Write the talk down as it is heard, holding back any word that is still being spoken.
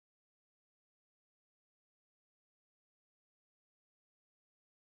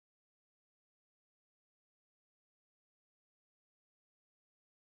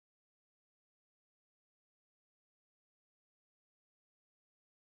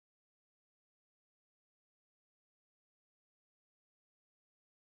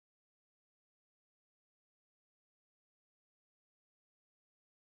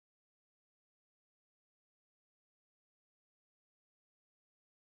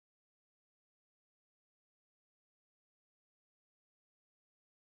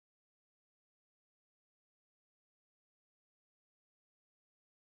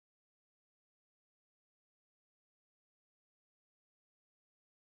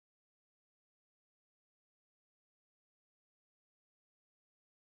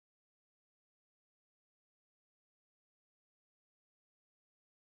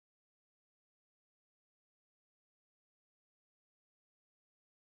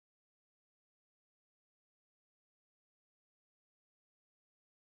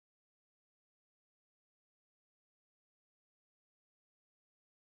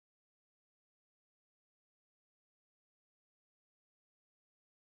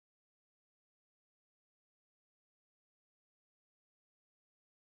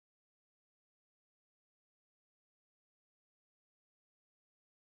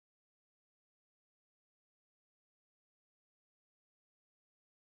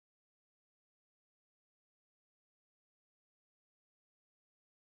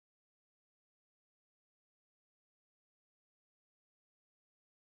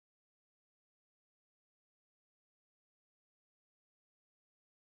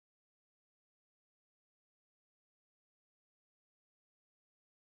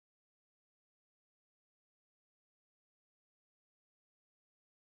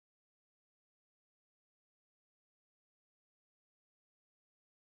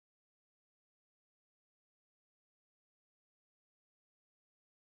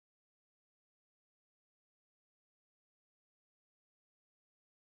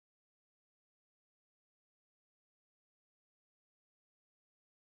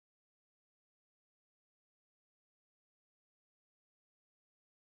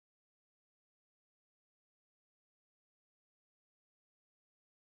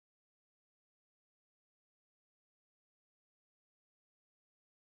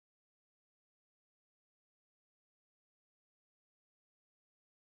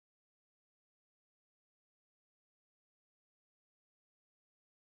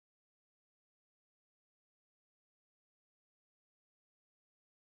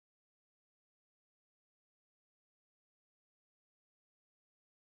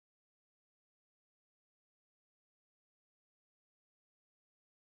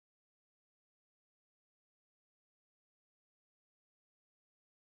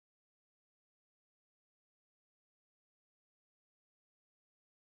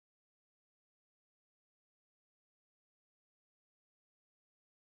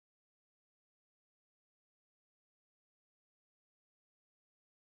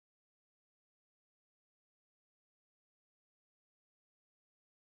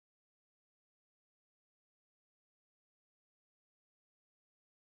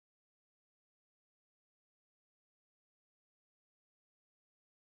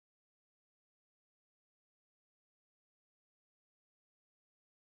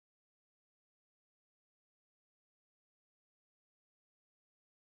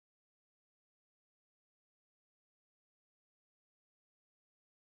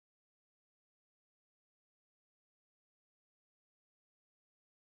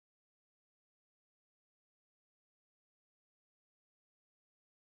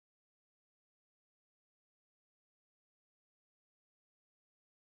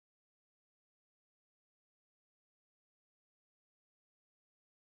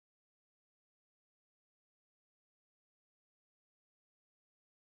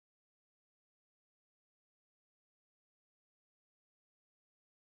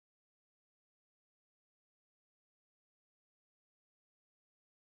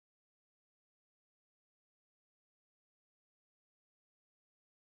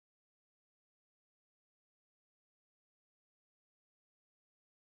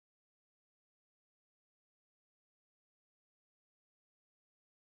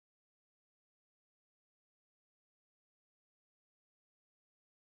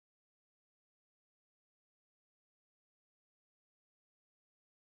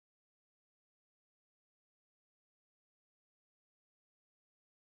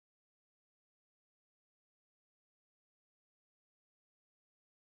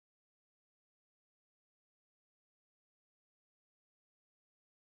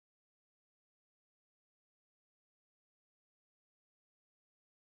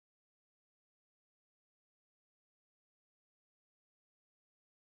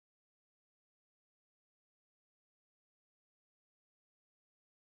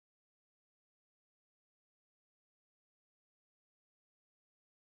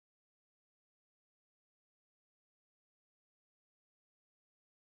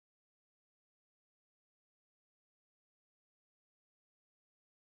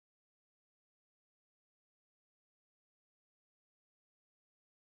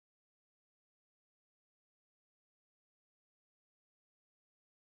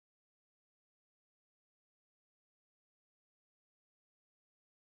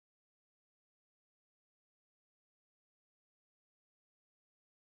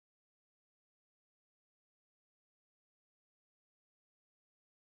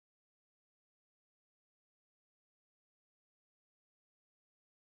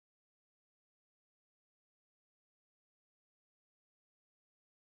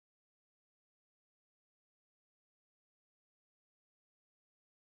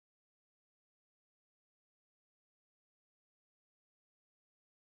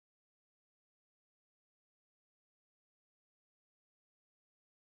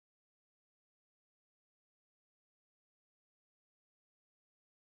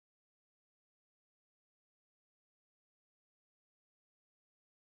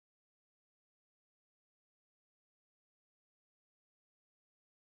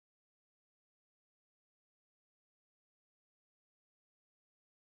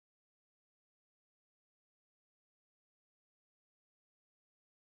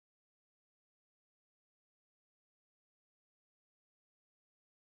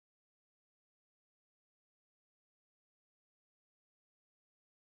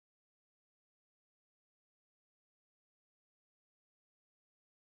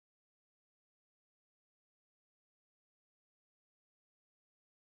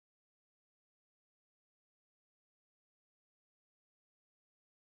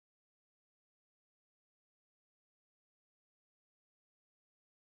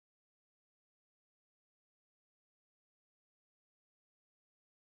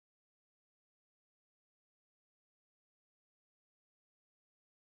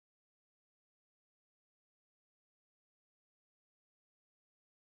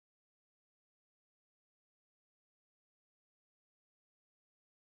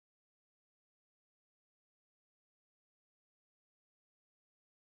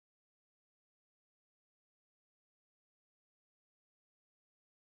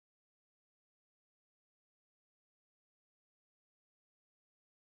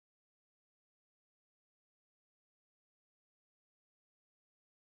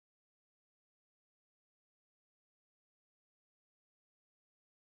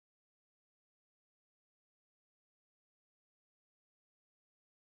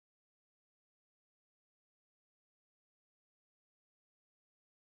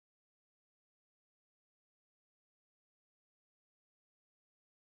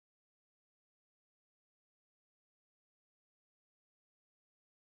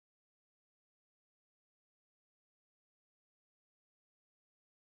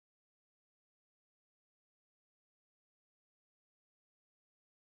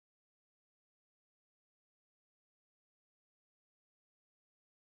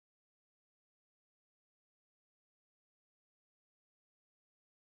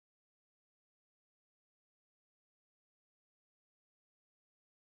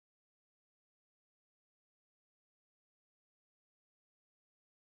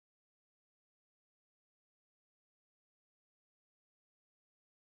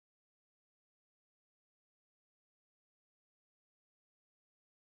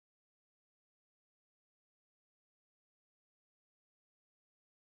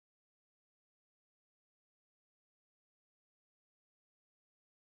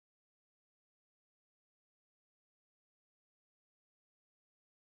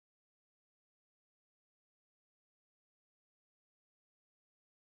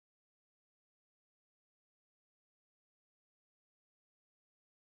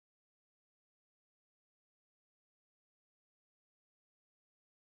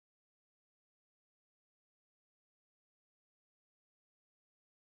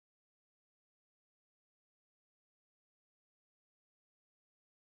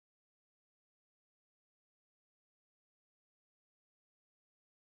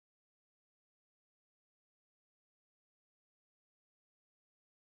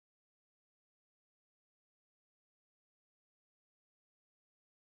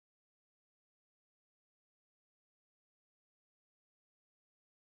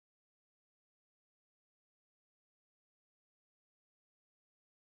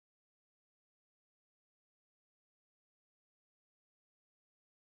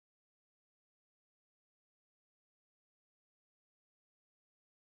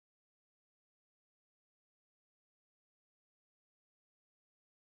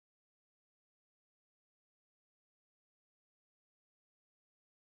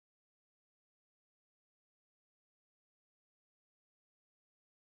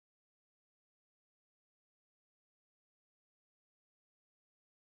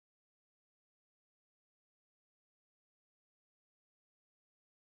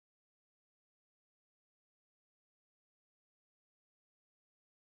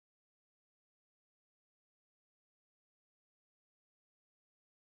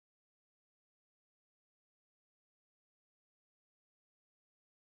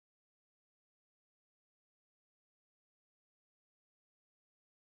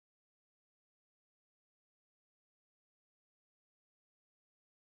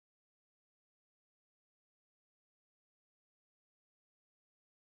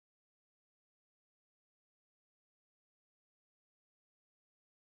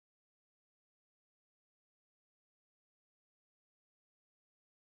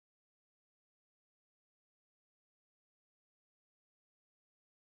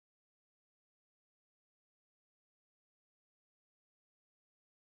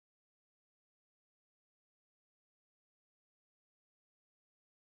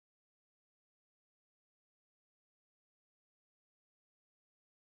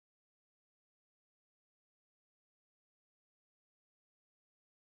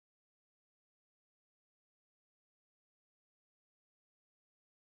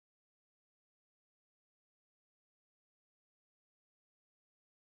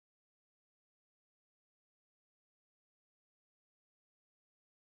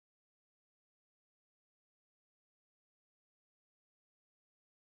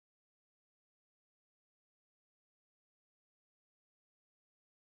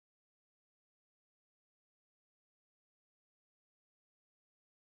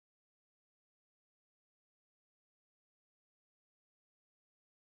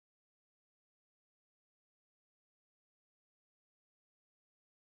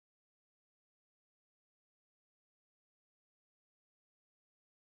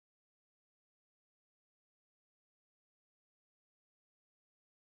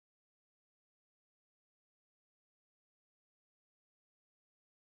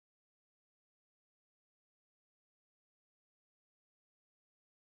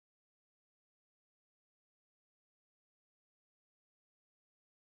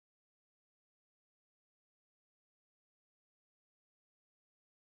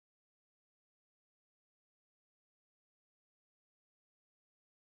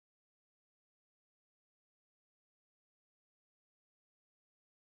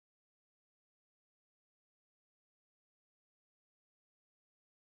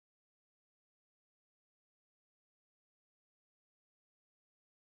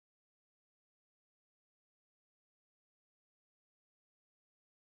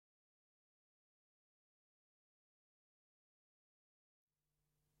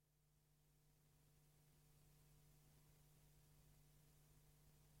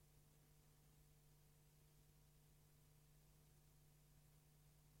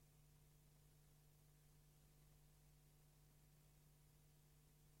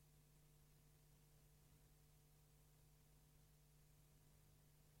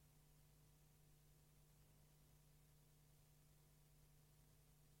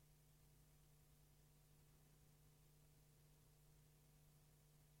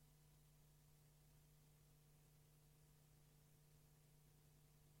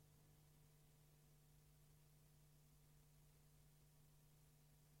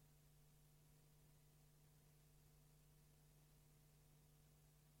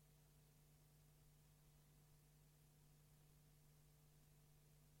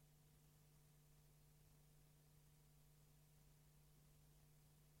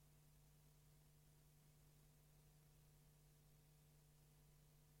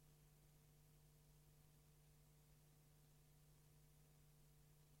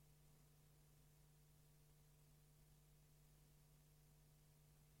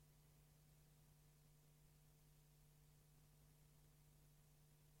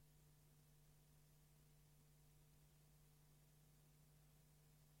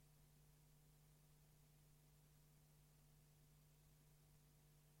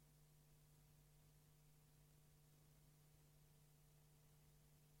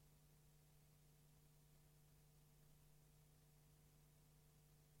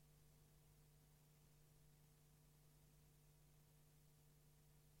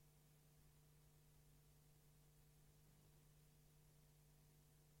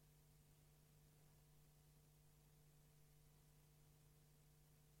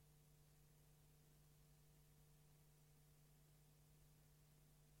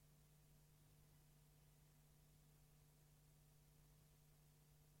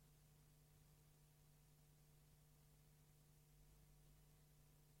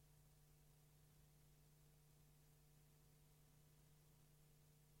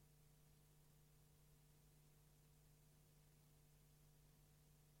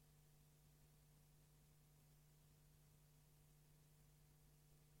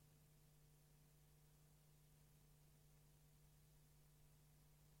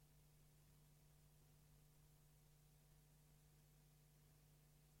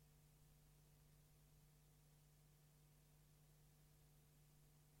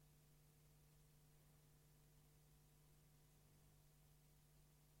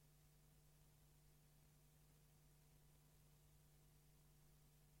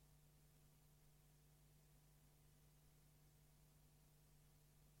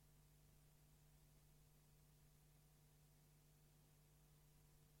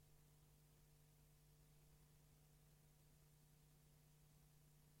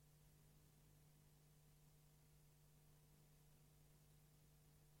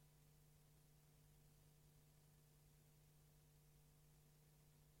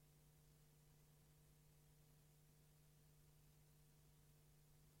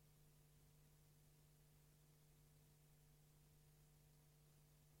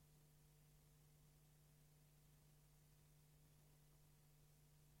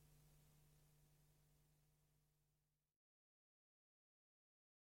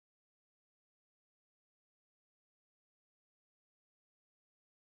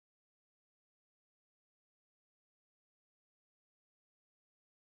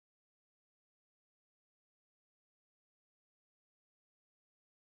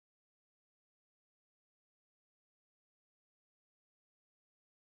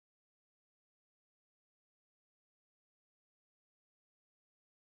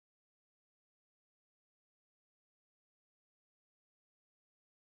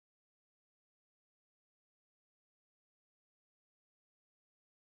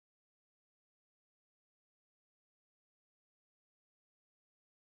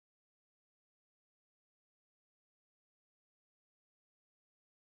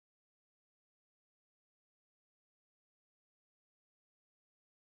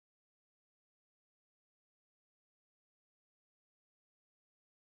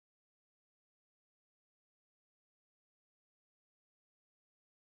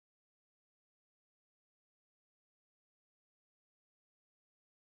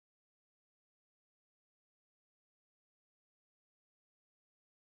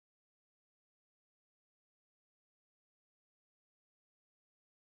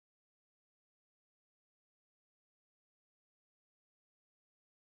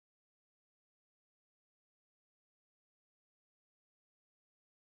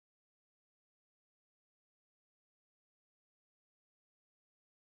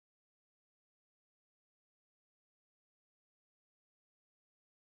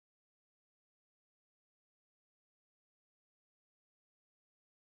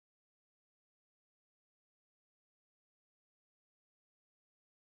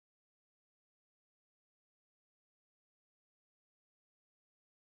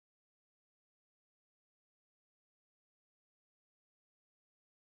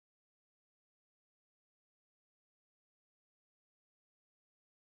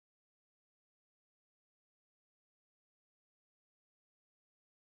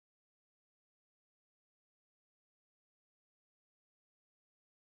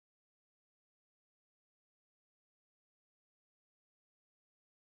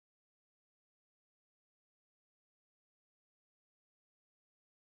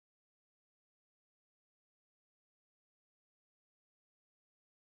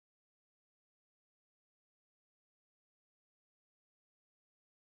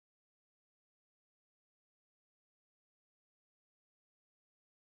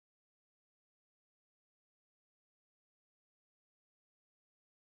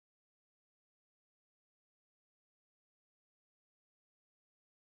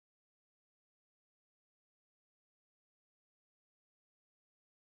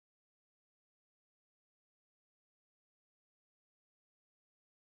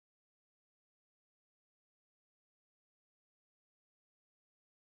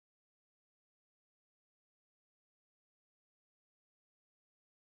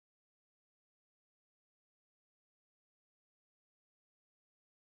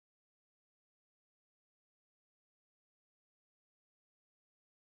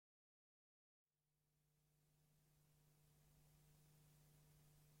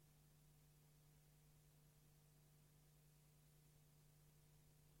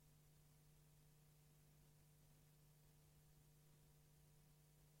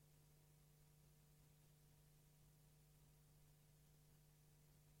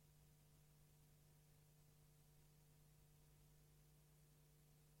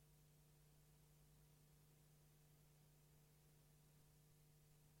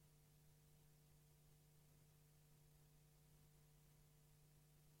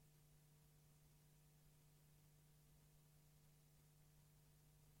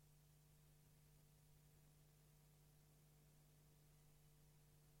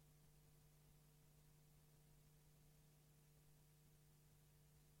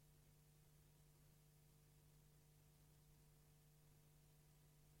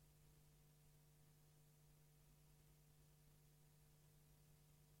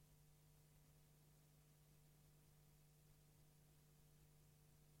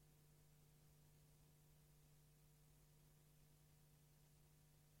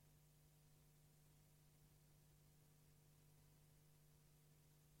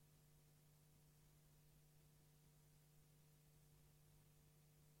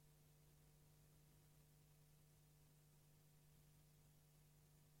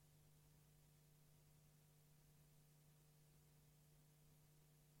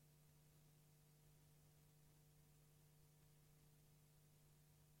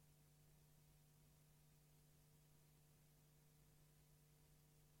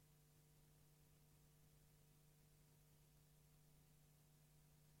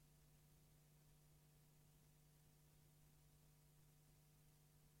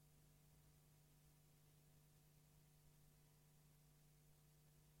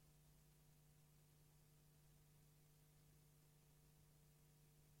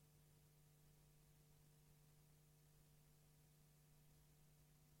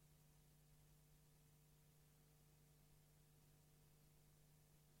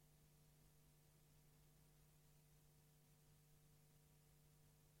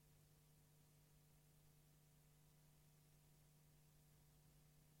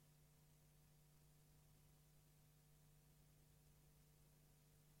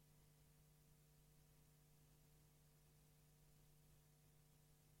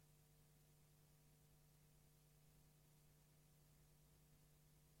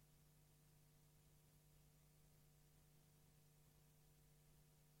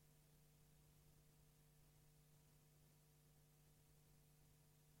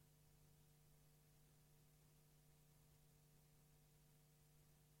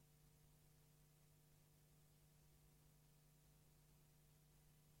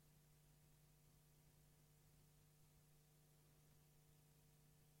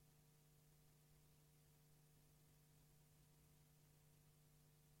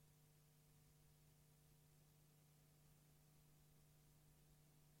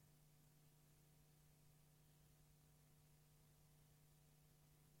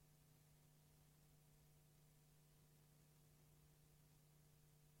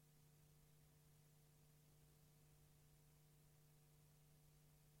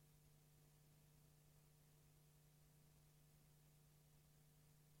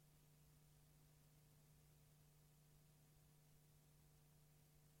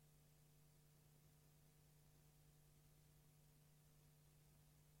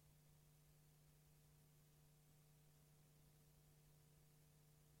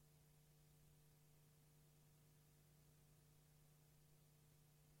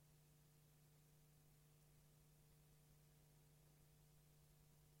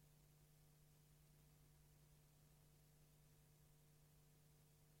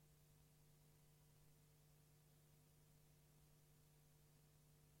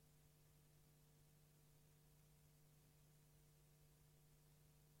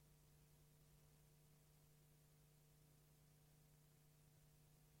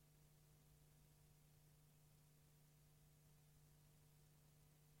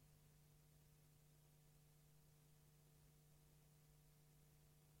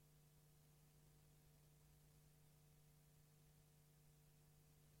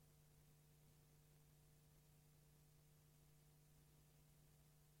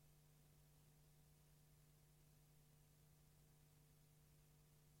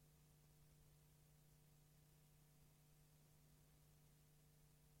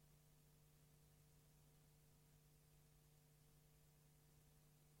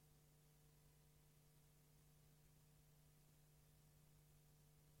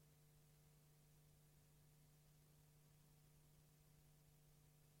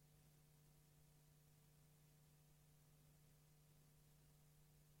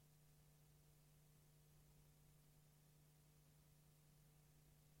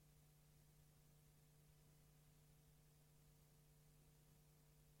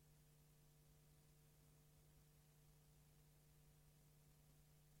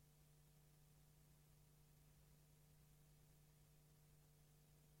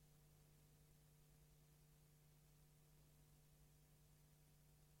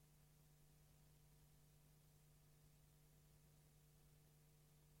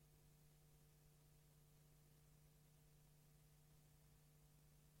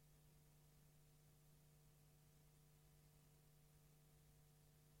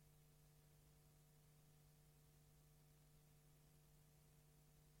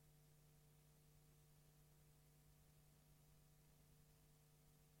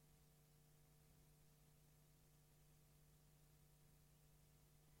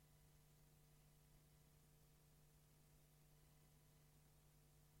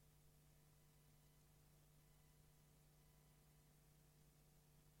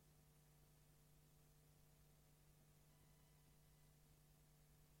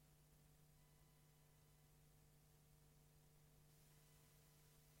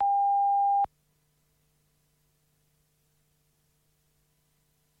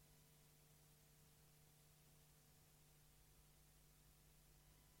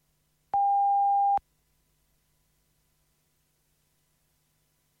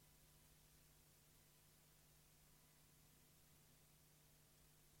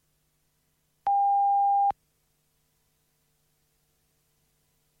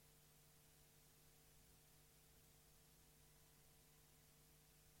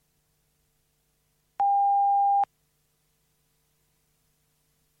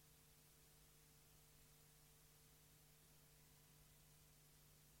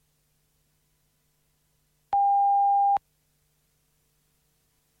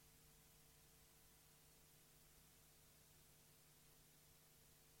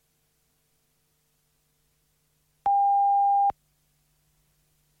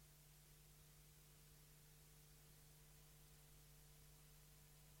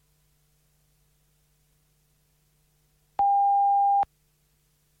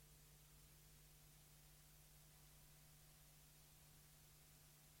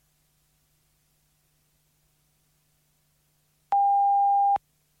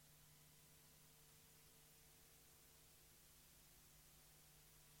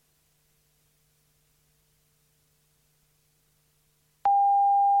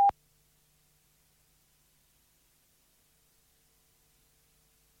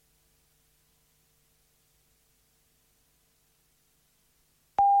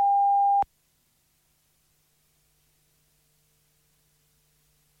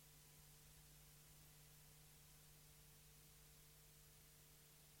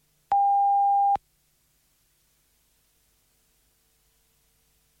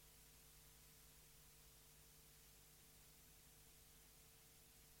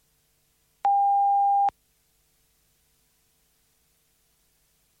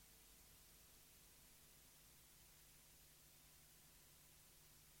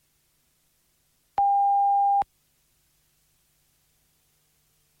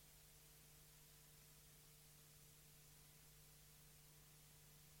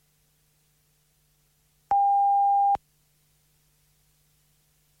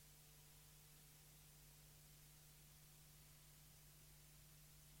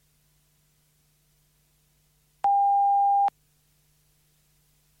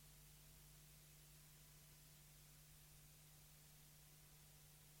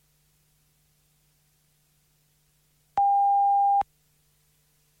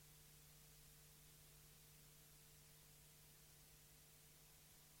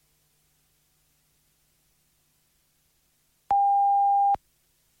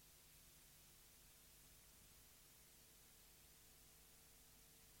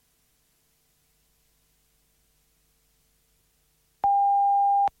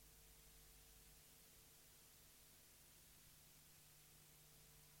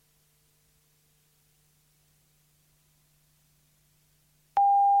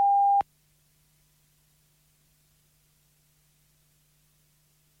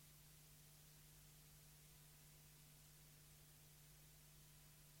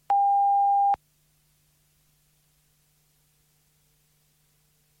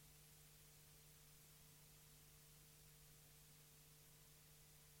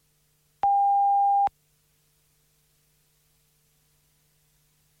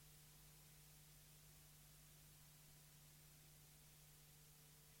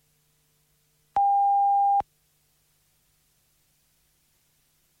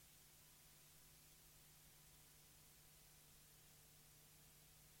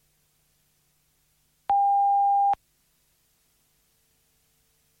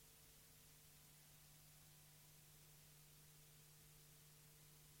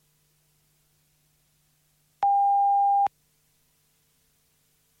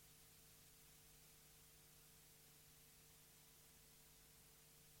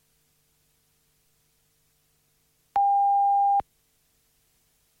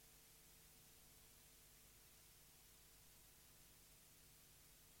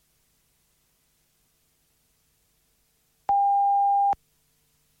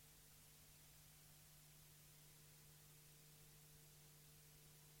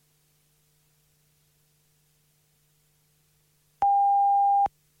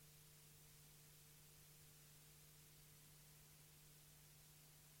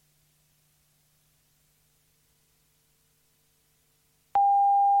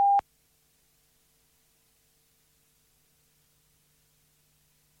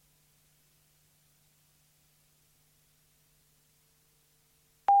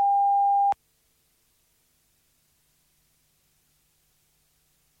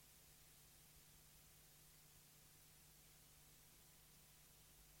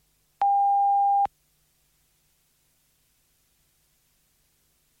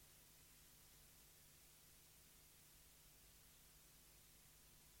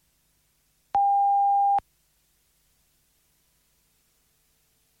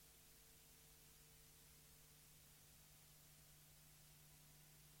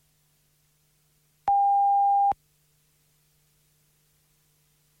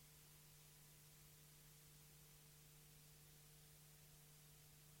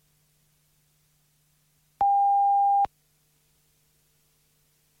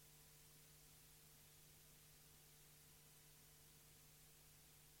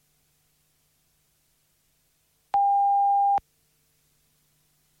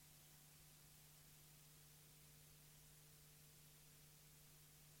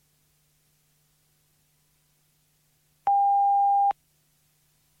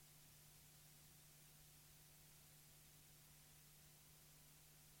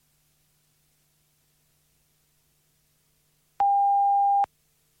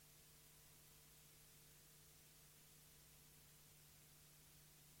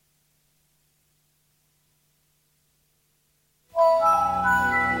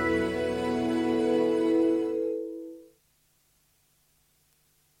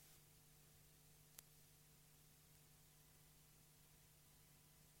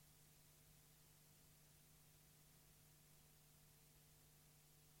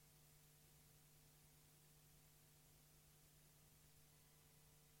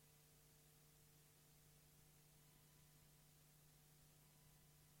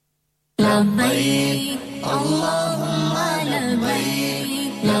لبيك اللهم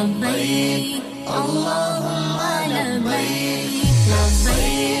لبيك لبيك اللهم لبيك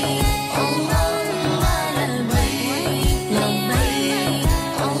لبيك اللهم لبيك لبيك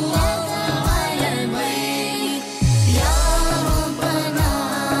اللهم لبيك يا ربنا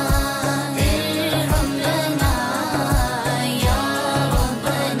ارحم لنا يا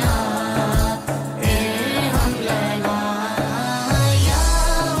ربنا ارحم لنا يا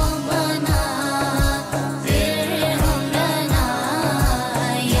ربنا ارحم لنا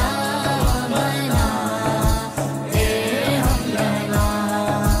يا ربنا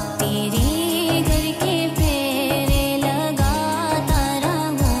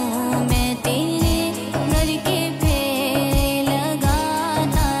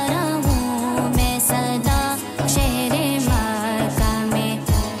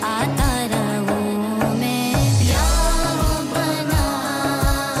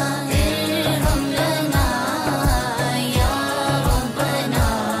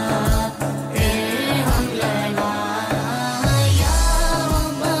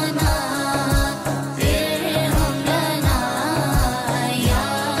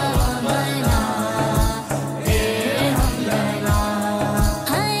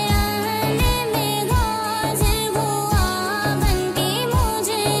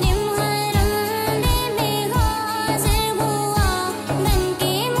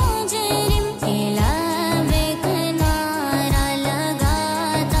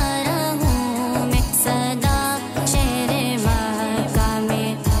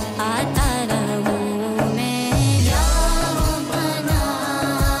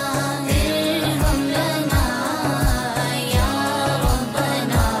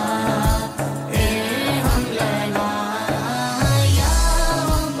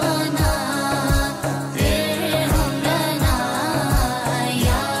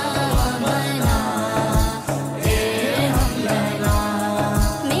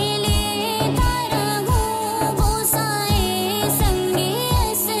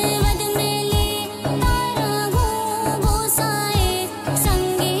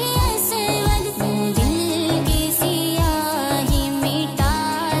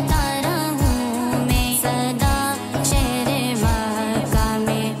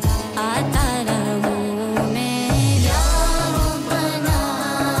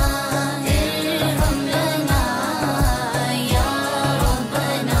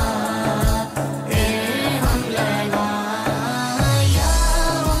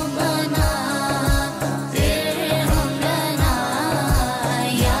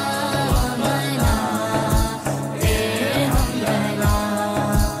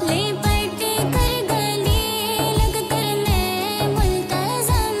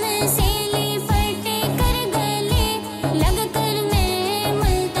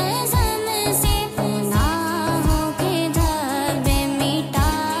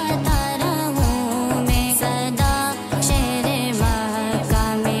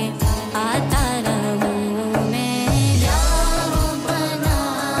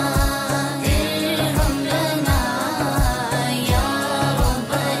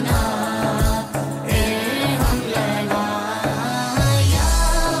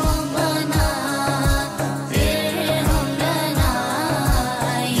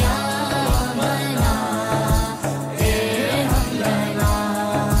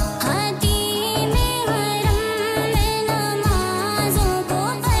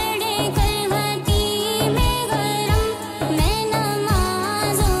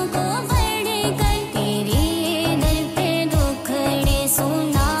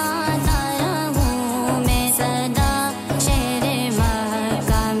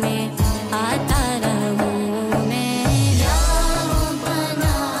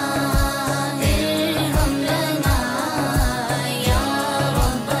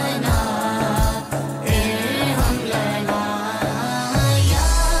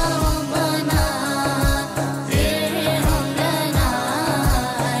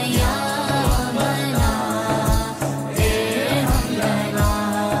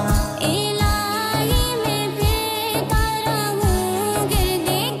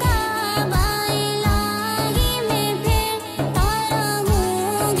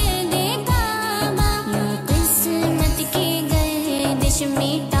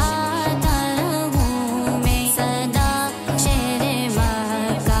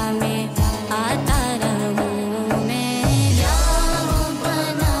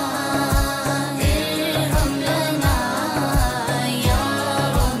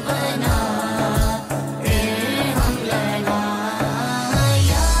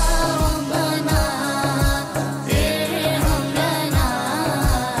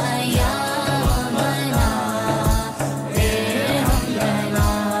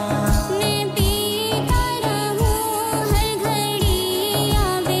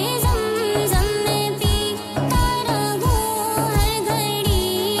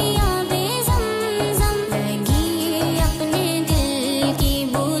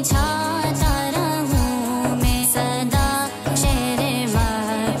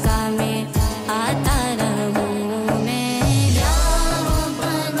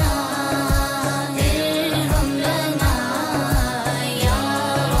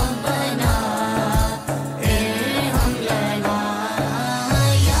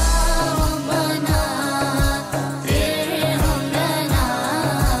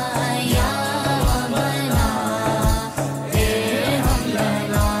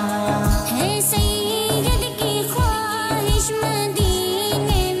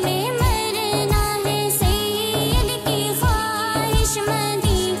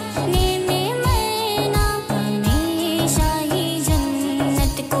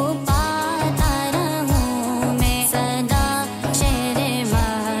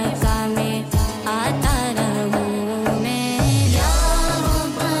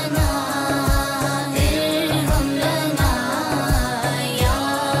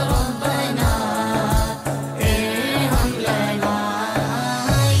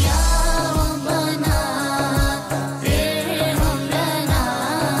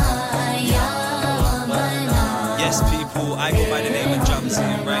Yes, people, I go by the name of Jamsi,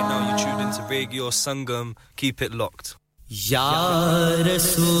 and right now you're tuned into Radio Sangam. Keep it locked. Ya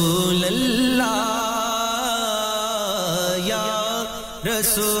Rasool Allah, Ya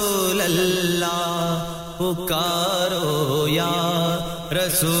Rasool Allah, pukaro Ya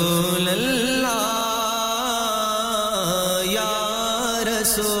Rasool Allah, Ya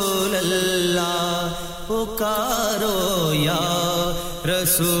Rasool Allah, pukaro Ya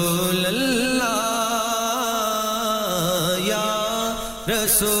Rasool Allah, Ya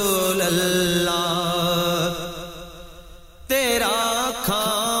Rasool Allah. Tera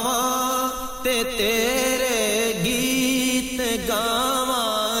khawa te tere geet gawa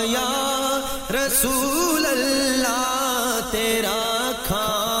ya Rasool Allah, tera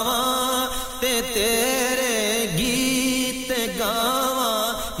khawa te tere geet gawa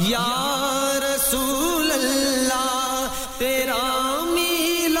ya Rasool Allah, tera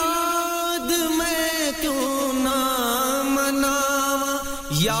milad main kyun na manawa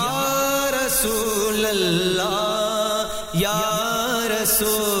ya Rasool Allah, Ya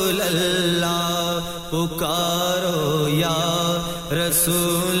Rasool Allah, pukaro Ya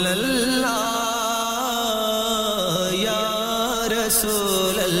Rasool Allah, Ya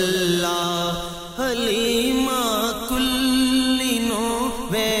Rasool Allah. Halima kulli no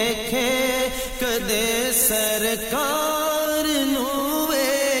vekhe kade sarkar no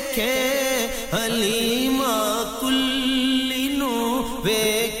vekhe, Halima kulli no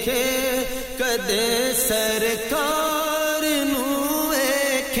vekhe kade sarkar nu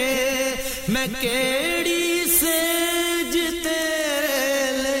vekhe. Main kehdi sej tere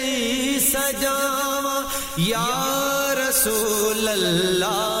lai sajawa ya Rasool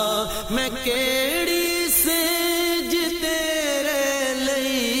Allah, main kehdi sej tere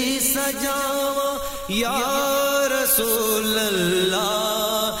lai sajawa ya Rasool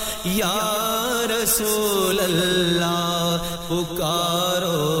Allah, ya Rasool Allah,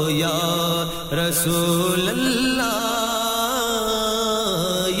 pukaro ya Rasool Allah,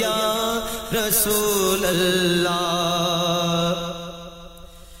 Ya Rasool Allah,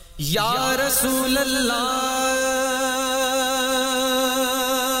 Ya Rasool Allah,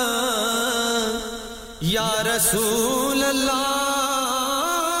 Ya Rasool Allah.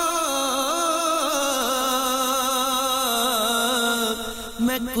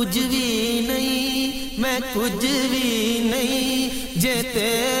 میں کچھ بھی نہیں، میں کچھ بھی نہیں جے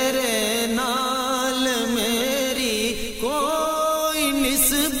تیرے نال میری کوئی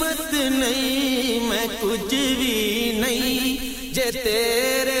نسبت نہیں، میں کچھ بھی نہیں جے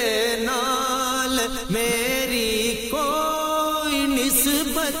تیرے نال میری کوئی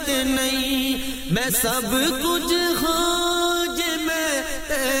نسبت نہیں. میں سب کچھ ہوں جے میں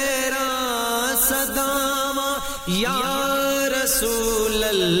تیرا صداواں یا رسول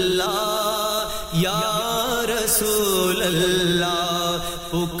اللہ، یا رسول اللہ،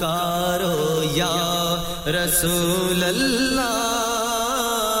 پکارو یا رسول اللہ،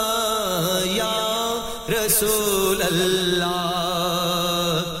 یا رسول اللہ،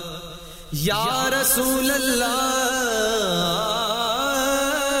 یا رسول اللہ.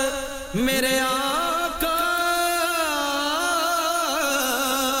 میرے آقا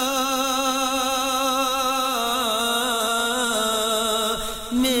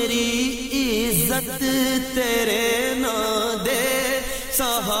میری عزت تیرے نام دے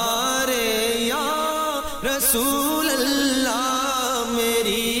سہارے یا رسول اللہ،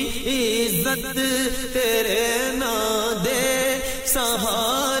 میری عزت تیرے نام دے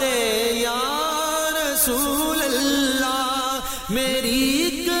سہارے یا رسول اللہ. میری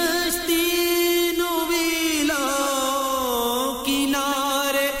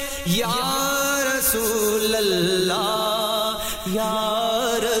رسول اللہ، یا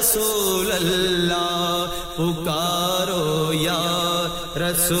رسول اللہ، پکارو یا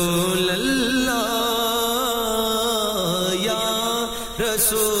رسول اللہ، یا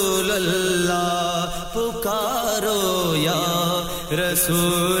رسول اللہ، پکارو یا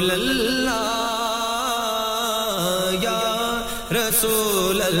رسول اللہ، یا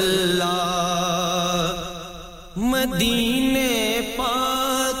رسول اللہ. مدینے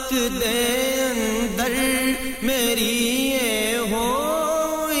پاک دے اندر میری یہ ہو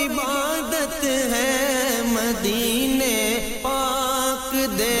عبادت ہے، مدینے پاک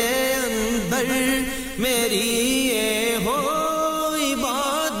دے اندر میری یہ ہو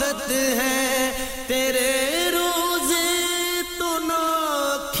عبادت ہے. تیرے روزے تو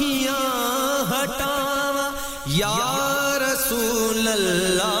ناکھیاں ہٹاوا یا رسول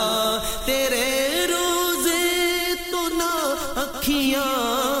اللہ، تیرے اکھیاں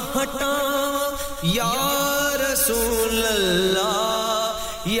ہٹاواں یا رسول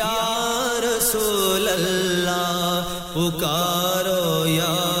اللہ، یا رسول اللہ پکارو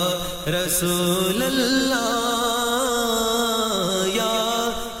یا رسول اللہ یا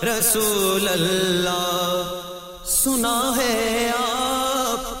رسول اللہ سنا ہے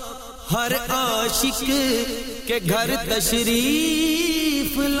آپ ہر عاشق کے گھر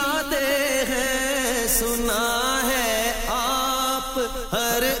تشریف لاتے ہیں سنا ہے آپ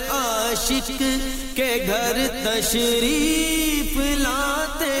ہر عاشق کے گھر تشریف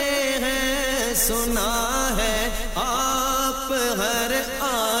لاتے ہیں سنا ہے آپ ہر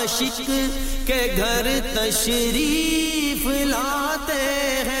عاشق کے گھر تشریف لاتے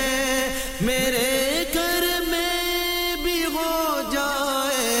ہیں میرے گھر میں بھی ہو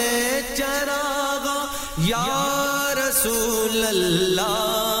جائے چراغ یا رسول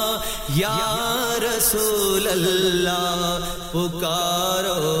اللہ یا رسول اللہ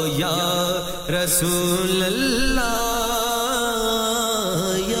پکارو یا رسول اللہ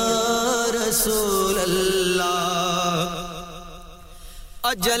یا رسول اللہ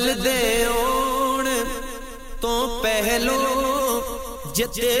اجل دے اون تو پہلو جے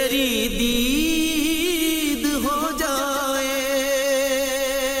تیری دید ہو جائے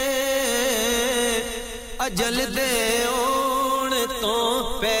اجل دے اون تو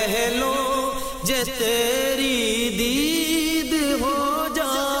پہلو جے تیری دید ہو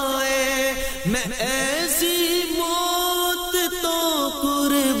جائے میں ایسی موت تو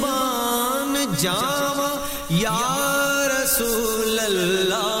قربان جاواں یا رسول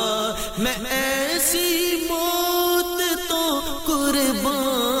اللہ میں ایسی موت تو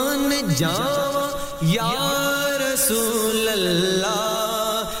قربان جاواں یا رسول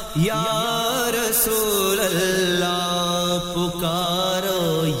اللہ یا رسول اللہ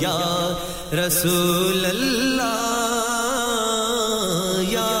پکارو یا رسول اللہ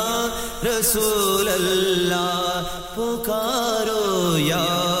یا رسول اللہ پکارو یا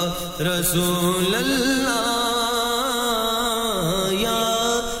رسول اللہ یا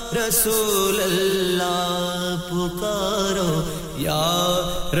رسول اللہ پکارو یا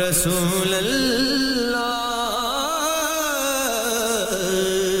رسول اللہ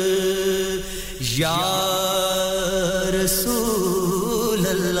یا رسول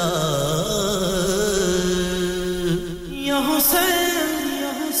اللہ یا حسین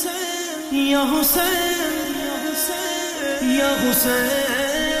یا حسین یا حسین یا حسین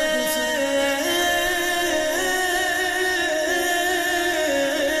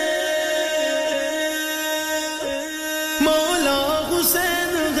مولا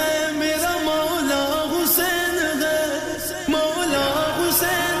حسین ہے میرا مولا حسین ہے مولا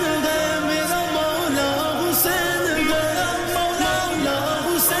حسین ہے میرا مولا حسین ہے مولا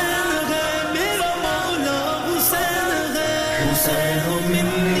حسین ہے میرا مولا حسین ہے حسین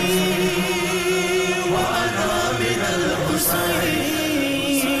منی وانا من الحسین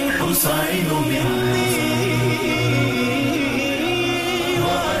حسین منی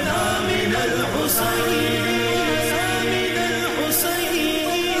وانا من الحسین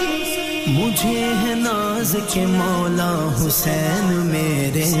مجھے ہے ناز کے مولا حسین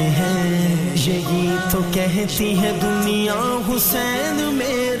میرے ہیں یہی تو کہتی ہے دنیا حسین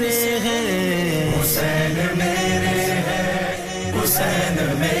میرے ہیں حسین میرے ہیں حسین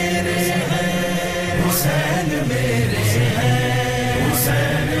میرے ہیں حسین میرے ہیں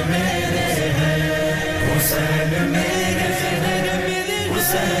حسین میرے ہیں حسین میرے ہیں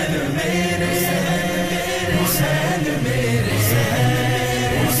حسین میرے ہیں حسین میرے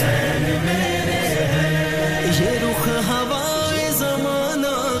ہیں حسین میرے ہیں یہ رخ ہوائے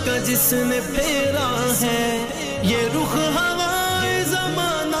زمانہ کا جس نے پھیرا ہے یہ رخ ہوائے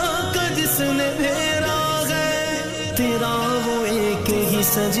زمانہ کا جس نے پھیرا ہے تیرا وہ ایک ہی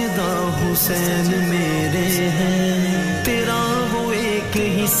سجدہ حسین میرے ہیں تیرا وہ ایک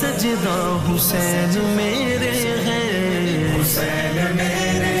ہی سجدہ حسین میرے ہیں حسین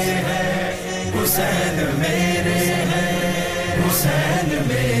میرے ہیں حسین میرے ہیں حسین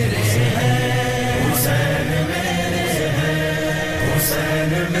میرے ہیں حسین میرے ہیں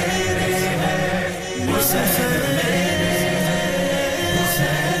حسین میرے ہیں حسین میرے ہیں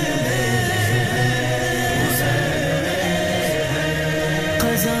حسین میرے ہیں حسین میرے ہیں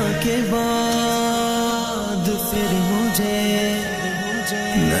قضا کے بعد پھر مجھے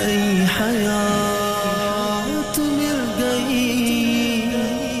نئی حیات مل گئی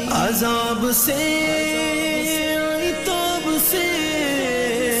عذاب سے عتاب سے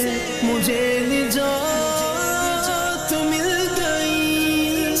مجھے نجات مل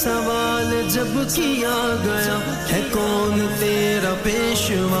گئی سوال جب کیا گیا ہے کون تیرا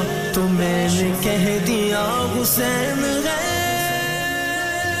پیشوا تو میں نے کہہ دیا حسین ہے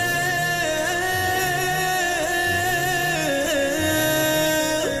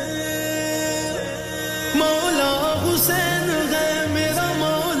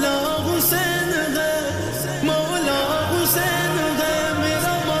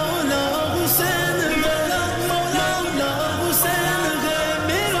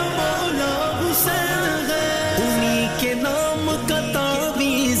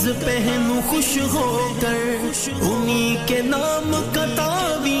पहनूं खुश होकर उन्हीं के नाम का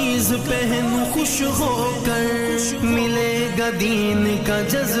तावीज़ पहनूं खुश होकर मिलेगा दीन का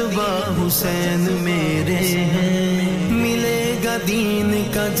जज्बा हुसैन मेरे हैं मिलेगा दीन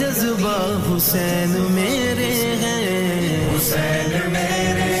का जज्बा हुसैन मेरे हैं हुसैन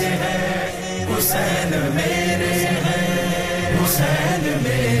मेरे हैं हुसैन मेरे हैं हुसैन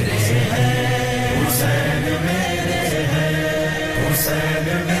मेरे हैं हुसैन मेरे हैं हुसैन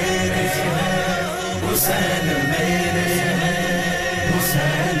मेरे हैं हुसैन मेरे हैं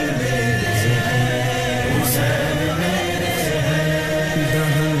हुसैन मेरे हैं हुसैन मेरे हैं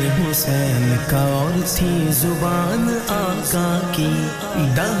दहन हुसैन का और थी जुबान आका की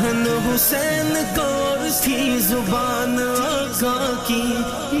दहन हुसैन का और थी जुबान आका की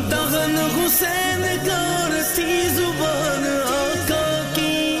दहन हुसैन का और थी जुबान आका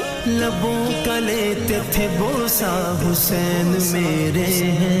की लबों का लेते थे बोसा हुसैन मेरे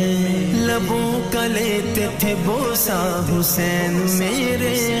हैं लबों का लेते थे बोसा हुसैन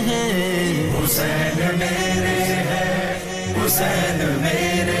मेरे हैं हुसैन मेरे हैं हुसैन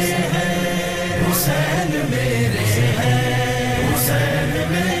मेरे हैं हुसैन मेरे हैं हुसैन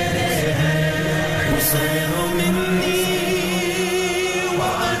मेरे हैं हुसैन मिन्नी व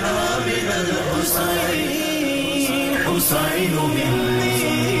अना मिनल हुसैन हुसैन मिन्नी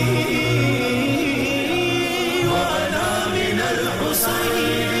व अना मिनल हुसैन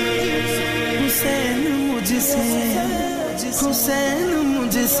हुसैन मुझसे हुसैन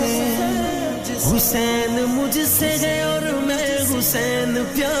मुझसे हुसैन मुझसे है और मैं हुसैन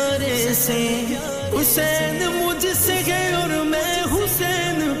प्यारे से हुसैन मुझसे है और मैं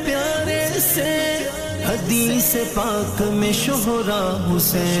हुसैन प्यारे से हदीस पाक में शोहरा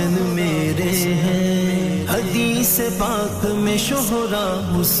हुसैन मेरे हैं हदीस पाक में शोहरा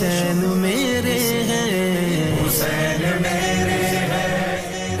हुसैन मेरे हैं हुसैन मेरे हैं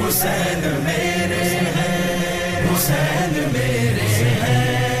हुसैन मेरे हैं हुसैन मेरे हैं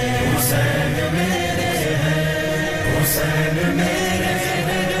हुसैन मेरे हैं हुसैन मेरे हैं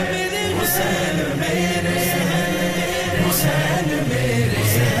हुसैन मेरे हैं हुसैन मेरे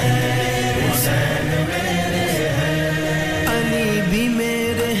हैं हुसैन मेरे हैं अली भी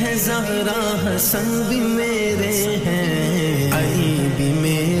मेरे हैं ज़हरा हसन भी मेरे हैं अली भी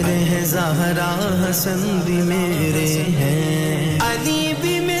मेरे हैं ज़हरा हसन भी मेरे हैं अली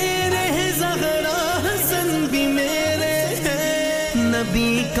भी मेरे हैं ज़हरा हसन भी मेरे हैं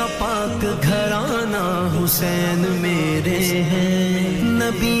नबी का पाक घराना हुसैन मेरे हैं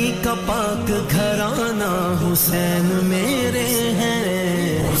नबी का पाक घराना हुसैन मेरे हैं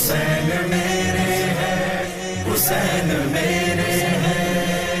हुसैन मेरे हैं हुसैन मेरे हैं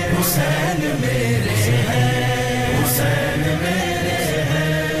हुसैन मेरे हैं हुसैन मेरे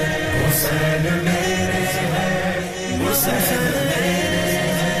हैं हुसैन मेरे हैं हुसैन मेरे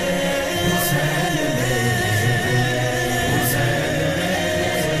हैं हुसैन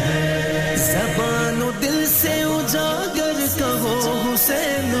ज़बानो दिल से उजागर कहो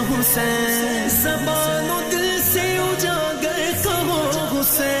हुसैन हुसैन ज़बानो दिल से उजागर कहो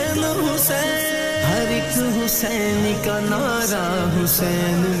हुसैन हुसैन हर एक हुसैन का नारा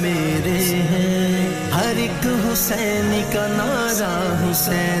हुसैन मेरे हैं हर एक हुसैन का नारा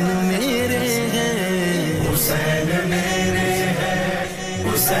हुसैन मेरे हैं हुसैन मेरे हैं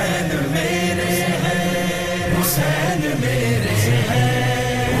हुसैन मेरे हैं हुसैन मेरे हैं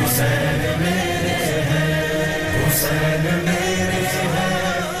हुसैन मेरे हैं हुसैन मेरे हैं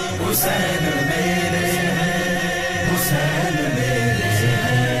हुसैन मेरे हैं हुसैन मेरे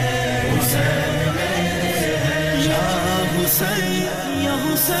हैं हुसैन मेरे हैं या हुसैन या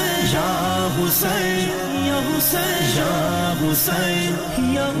हुसैन या हुसैन या हुसैन या हुसैन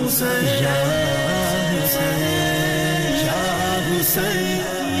या हुसैन या हुसैन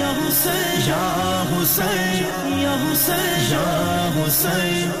या हुसैन या हुसैन या हुसैन या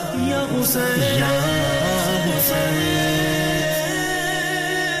हुसैन या हुसैन या हुसैन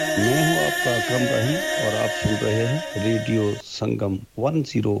मैं हूं आपका अकरम रहीम और आप सुन रहे हैं रेडियो संगम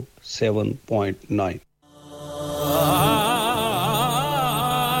 107.9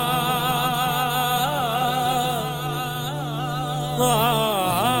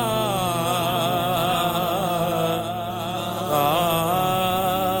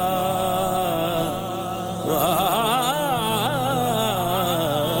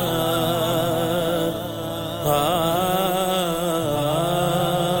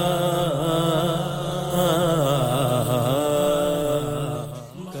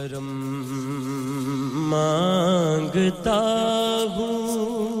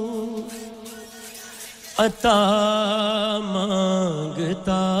 अता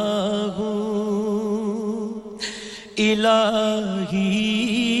मांगता हूँ इलाही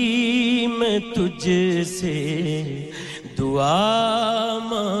मैं तुझसे दुआ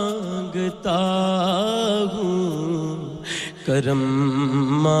मांगता हूँ करम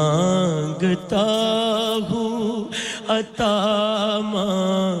मांगता हूँ अता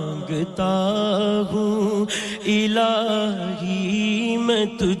मांगता हूँ इलाही मैं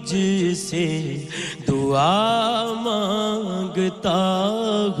तुझसे दुआ मांगता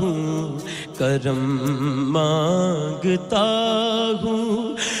हूँ करम मांगता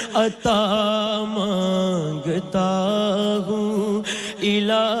हूँ अता मांगता हूँ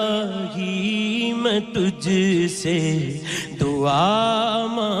इलाही मैं तुझसे दुआ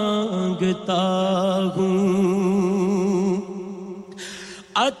मांगता हूँ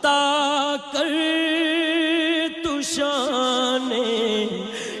अता कर तू शाने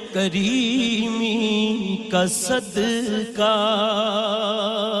करीमी का सदका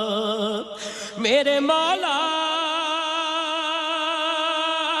मेरे मौला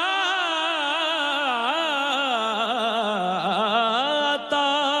अता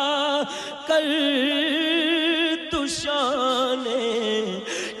कर तू शाने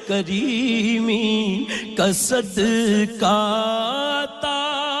करीमी का सदका अता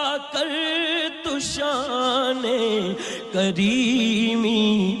कर तू शाने करीमी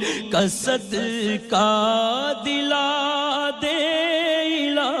का सदका दिला दे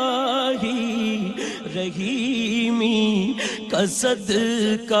इलाही रहीमी का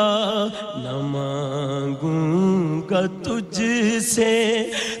सदका न मांगूंगा तुझसे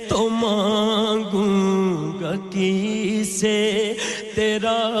तो मांगूंगा किसे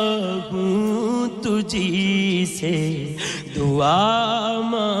तेरा हूँ तुझी से दुआ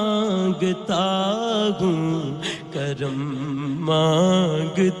मांगता हूँ करम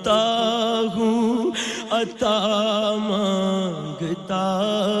मांगता हूँ अता मांगता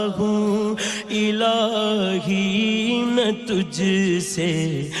हूँ इलाही मैं तुझसे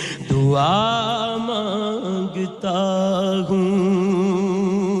दुआ मांगता हूँ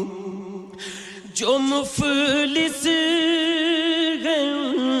जो मुफलिस हैं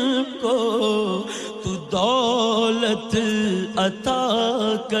उनको तू दौलत अता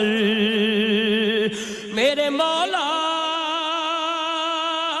कर मेरे मौला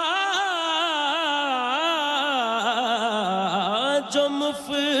जो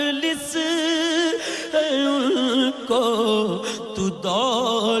मुफलिस हैं उनको तू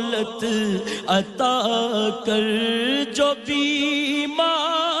दौलत अता कर जो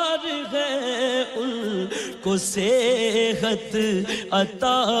बीमार हैं उनको सेहत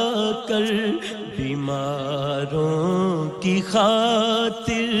अता कर बीमारों की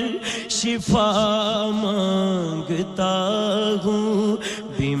खातिर शिफा मांगता हूँ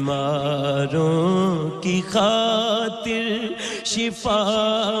बीमारों की खातिर शिफा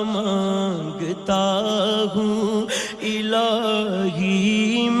मांगता हूँ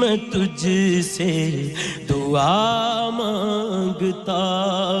इलाही मैं तुझसे दुआ मांगता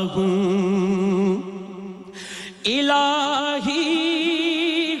हूँ इलाही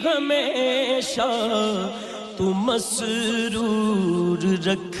हमेशा तू मसरूर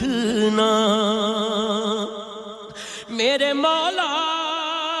रखना मेरे मौला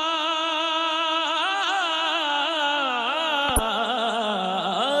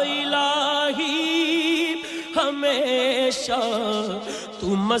हमेशा तू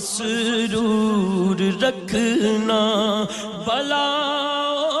मसरूर रखना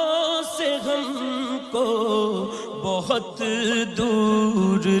बलाओं से हमको बहुत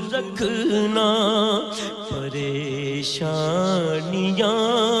दूर रखना परेशानियां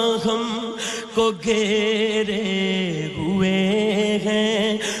हमको घेरे हुए हैं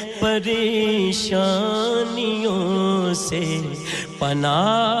परेशानियों से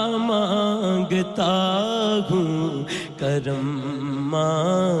पनाह मांगता हूँ करम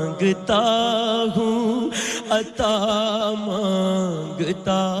मांगता हूँ अता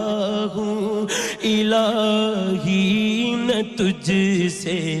मांगता हूँ इलाही मैं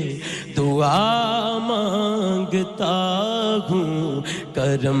तुझसे दुआ मांगता हूँ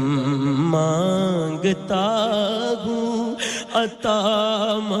करम मांगता हूँ अता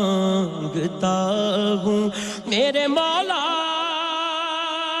मांगता हूँ मेरे मौला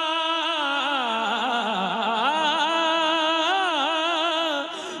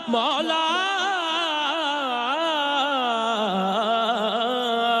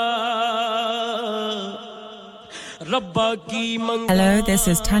Hello, this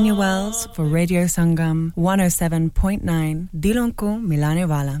is Tanya Wells for Radio Sangam 107.9 Dilon ko milane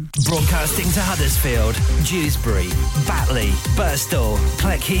wala. Broadcasting to Huddersfield, Dewsbury, Batley, Birstall,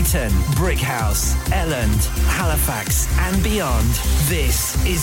 Cleckheaton, Brickhouse, Elland, Halifax and beyond. This is